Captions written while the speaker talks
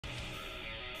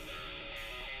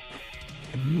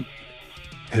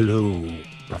Hello,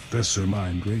 Professor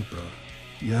Mindraper.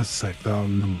 Yes, I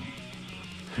found them.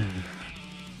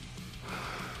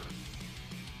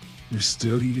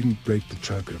 He didn't break the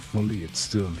tracker fully.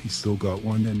 He still got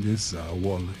one in his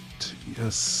wallet.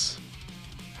 Yes.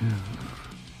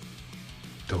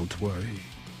 Don't worry.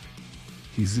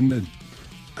 He's in the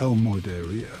Elmwood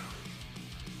area.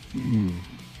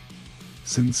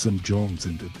 Send some drones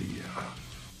into the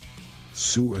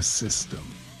sewer system.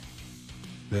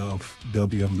 They'll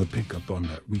be able to pick up on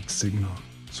that weak signal,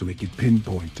 so we can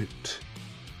pinpoint it.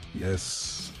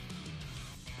 Yes.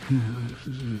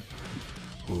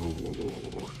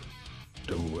 Oh,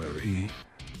 don't worry.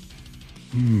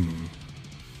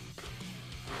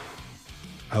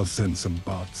 I'll send some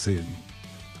bots in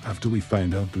after we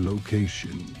find out the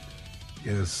location.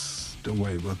 Yes, don't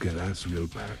worry, we'll get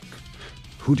Asriel back.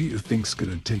 Who do you think's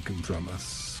gonna take him from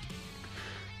us?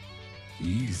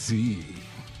 Easy.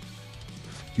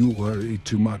 You worry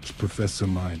too much, Professor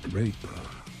Mindraper.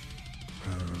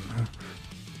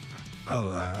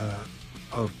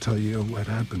 I'll tell you what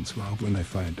happens when I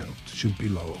find out. Should be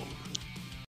long.